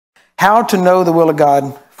how to know the will of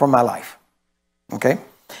God for my life. Okay?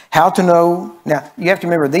 How to know. Now, you have to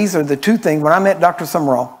remember, these are the two things. When I met Dr.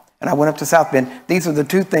 Summerall and I went up to South Bend, these are the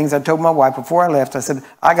two things I told my wife before I left. I said,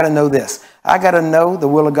 I got to know this. I got to know the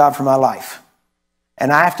will of God for my life.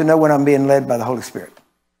 And I have to know when I'm being led by the Holy Spirit.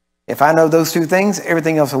 If I know those two things,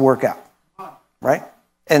 everything else will work out. Right?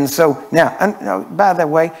 And so, now, by the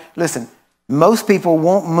way, listen, most people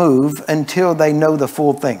won't move until they know the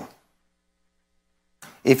full thing.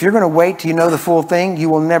 If you're going to wait till you know the full thing, you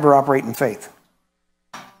will never operate in faith.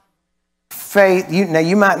 Faith, now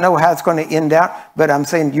you might know how it's going to end out, but I'm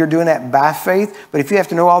saying you're doing that by faith. But if you have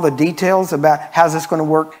to know all the details about how's this going to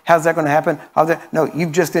work, how's that going to happen, no,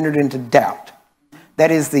 you've just entered into doubt.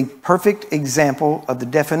 That is the perfect example of the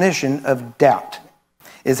definition of doubt,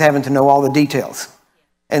 is having to know all the details.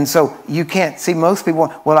 And so you can't see most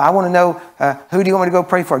people, well, I want to know, who do you want me to go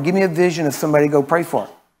pray for? Give me a vision of somebody to go pray for.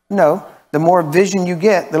 No, the more vision you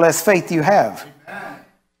get, the less faith you have.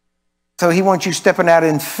 So he wants you stepping out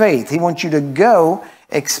in faith. He wants you to go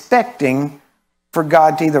expecting for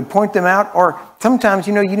God to either point them out, or sometimes,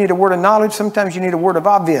 you need a word of knowledge. Sometimes you need a word of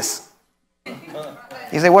obvious.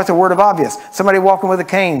 You say, what's a word of obvious? Somebody walking with a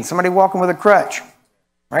cane, somebody walking with a crutch,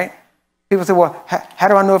 right? People say, well, how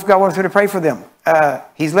do I know if God wants me to pray for them?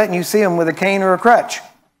 He's letting you see them with a cane or a crutch,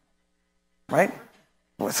 right?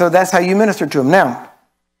 So that's how you minister to them. Now,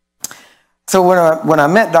 so when I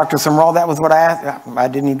met Dr. Summerall, that was what I asked. I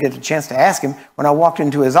didn't even get a chance to ask him. When I walked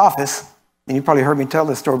into his office, and you probably heard me tell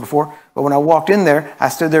this story before, but when I walked in there, I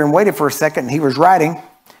stood there and waited for a second, and he was writing,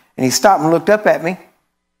 and he stopped and looked up at me,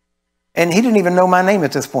 and he didn't even know my name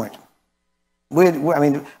at this point.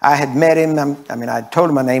 I had met him. I told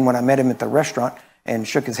him my name when I met him at the restaurant and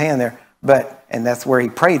shook his hand there, and that's where he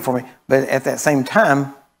prayed for me. But at that same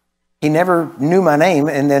time, he never knew my name,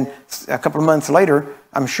 and then a couple of months later,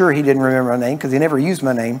 I'm sure he didn't remember my name because he never used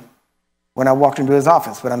my name when I walked into his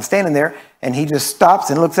office. But I'm standing there, and he just stops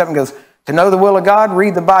and looks up and goes, to know the will of God,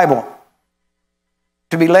 read the Bible.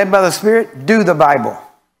 To be led by the Spirit, do the Bible.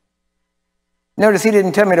 Notice he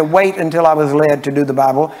didn't tell me to wait until I was led to do the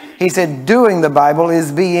Bible. He said doing the Bible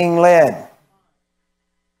is being led.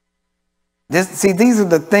 These are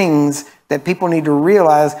the things that people need to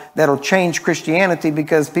realize that'll change Christianity,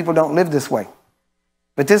 because people don't live this way.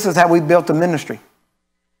 But this is how we built the ministry.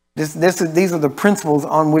 These are the principles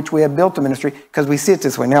on which we have built the ministry, because we see it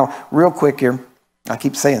this way. Now, real quick here, I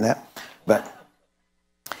keep saying that, but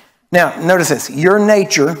now notice this. Your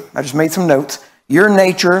nature, I just made some notes. Your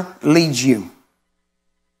nature leads you.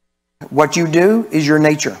 What you do is your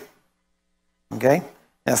nature. Okay?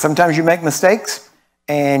 Now, sometimes you make mistakes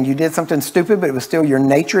and you did something stupid, but it was still your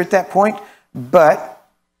nature at that point. And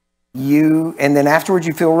then afterwards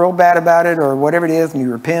you feel real bad about it or whatever it is, and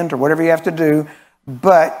you repent or whatever you have to do.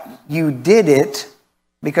 But you did it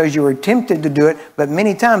because you were tempted to do it. But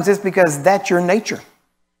many times it's because that's your nature.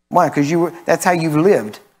 Why? Because that's how you've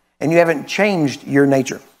lived, and you haven't changed your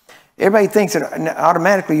nature. Everybody thinks that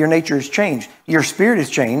automatically your nature has changed. Your spirit has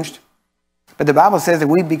changed. But the Bible says that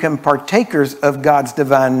we become partakers of God's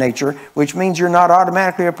divine nature, which means you're not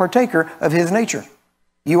automatically a partaker of his nature.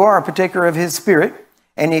 You are a partaker of his spirit.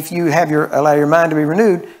 And if you allow your mind to be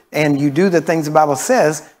renewed and you do the things the Bible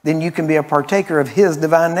says, then you can be a partaker of his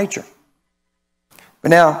divine nature. But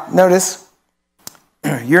now, notice,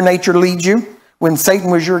 your nature leads you. When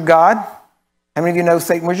Satan was your God, how many of you know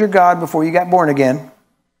Satan was your God before you got born again?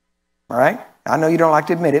 All right? I know you don't like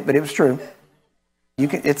to admit it, but it was true.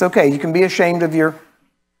 It's okay. You can be ashamed of your,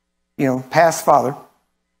 past father.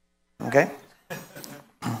 Okay?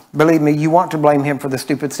 Believe me, you want to blame him for the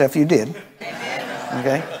stupid stuff you did.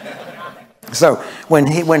 Okay? So, when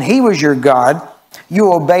he was your God,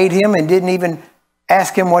 you obeyed him and didn't even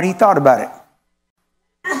ask him what he thought about it.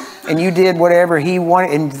 And you did whatever he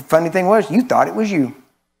wanted. And the funny thing was, you thought it was you.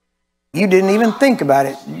 You didn't even think about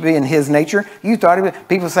it being his nature. You thought it was.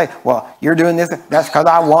 People say, well, you're doing this. That's because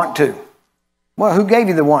I want to. Well, who gave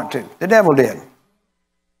you the want to? The devil did.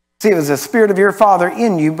 See, it was the Spirit of your Father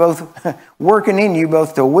in you, both working in you,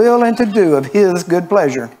 both to will and to do of his good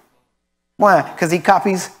pleasure. Why? Because he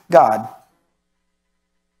copies God.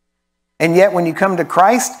 And yet when you come to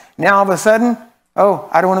Christ, now all of a sudden, oh,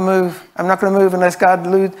 I don't want to move. I'm not going to move unless God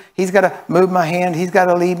moves. He's got to move my hand. He's got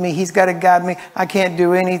to lead me. He's got to guide me. I can't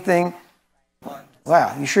do anything.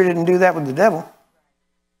 Wow, you sure didn't do that with the devil.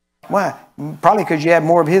 Why? Probably because you have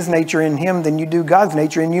more of his nature in him than you do God's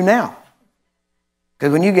nature in you now.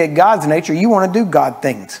 Because when you get God's nature, you want to do God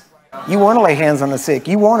things. You want to lay hands on the sick.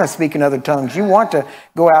 You want to speak in other tongues. You want to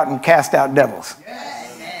go out and cast out devils.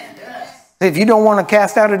 If you don't want to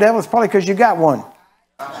cast out a devil, it's probably because you got one.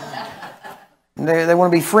 They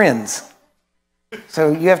want to be friends.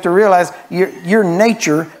 So you have to realize your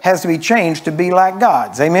nature has to be changed to be like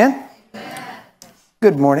God's. Amen?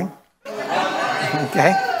 Good morning.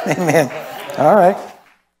 Okay. Amen. All right.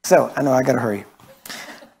 So I know I got to hurry.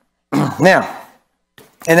 Now,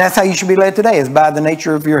 and that's how you should be led today, is by the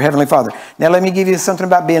nature of your Heavenly Father. Now let me give you something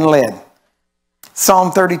about being led.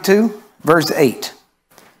 Psalm 32, verse 8.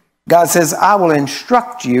 God says, I will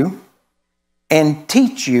instruct you and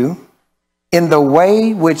teach you in the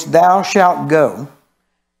way which thou shalt go.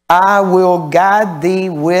 I will guide thee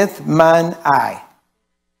with mine eye.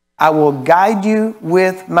 I will guide you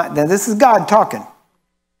with my... Now this is God talking.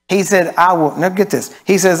 He said, I will... Now get this.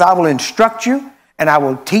 He says, I will instruct you and I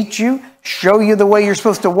will teach you, show you the way you're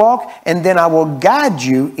supposed to walk, and then I will guide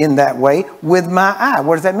you in that way with my eye.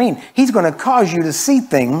 What does that mean? He's going to cause you to see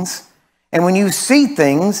things, and when you see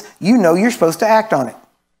things, you know you're supposed to act on it.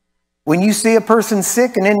 When you see a person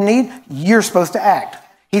sick and in need, you're supposed to act.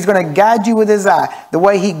 He's going to guide you with his eye. The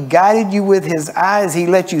way he guided you with his eyes, he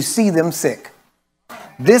let you see them sick.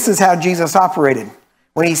 This is how Jesus operated.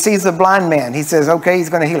 When he sees a blind man, he says, okay,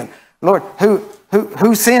 he's going to heal him. Lord,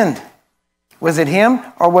 who sinned? Was it him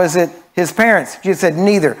or was it his parents? Jesus said,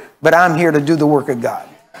 neither, but I'm here to do the work of God.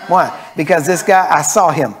 Why? Because this guy, I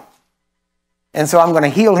saw him. And so I'm going to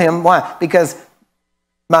heal him. Why? Because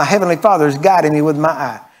my Heavenly Father is guiding me with my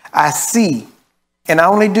eye. I see, and I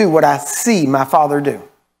only do what I see my Father do.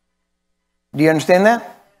 Do you understand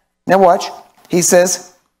that? Now watch. He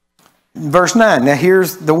says, verse 9, now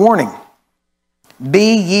here's the warning.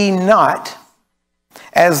 Be ye not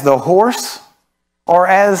as the horse or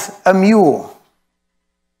as a mule,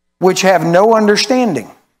 which have no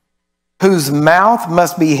understanding, whose mouth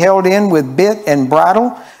must be held in with bit and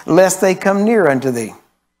bridle, lest they come near unto thee.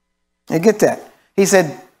 Now get that. He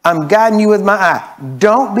said, I'm guiding you with my eye.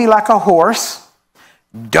 Don't be like a horse.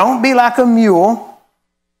 Don't be like a mule.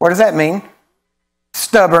 What does that mean?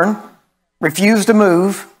 Stubborn, refuse to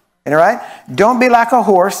move. All right? Don't be like a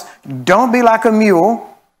horse. Don't be like a mule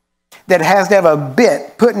that has to have a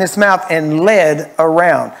bit put in its mouth and led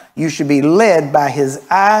around. You should be led by his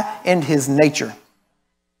eye and his nature.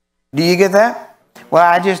 Do you get that? Well,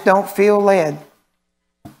 I just don't feel led.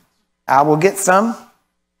 I will get some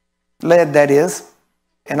led, that is,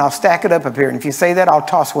 and I'll stack it up here. And if you say that, I'll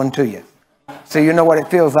toss one to you, so you know what it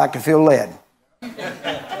feels like to feel led.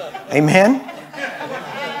 Amen?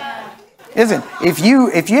 Listen, if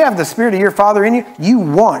you have the Spirit of your Father in you, you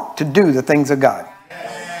want to do the things of God.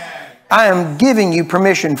 I am giving you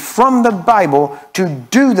permission from the Bible to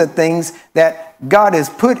do the things that God has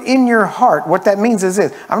put in your heart. What that means is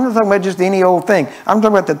this. I'm not talking about just any old thing. I'm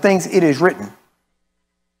talking about the things it is written.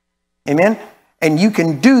 Amen? And you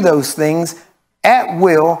can do those things at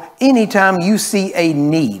will anytime you see a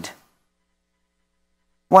need.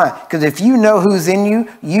 Why? Because if you know who's in you,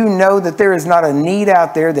 you know that there is not a need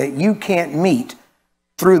out there that you can't meet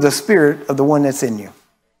through the Spirit of the one that's in you.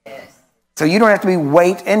 So you don't have to be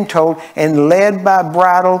weight and told and led by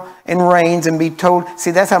bridle and reins and be told. See,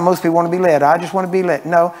 that's how most people want to be led. I just want to be led.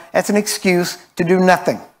 No, that's an excuse to do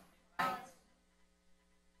nothing.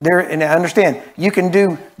 And understand, you can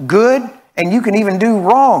do good and you can even do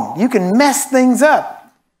wrong. You can mess things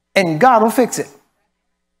up and God will fix it.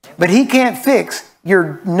 But he can't fix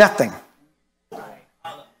your nothing.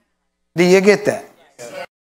 Do you get that?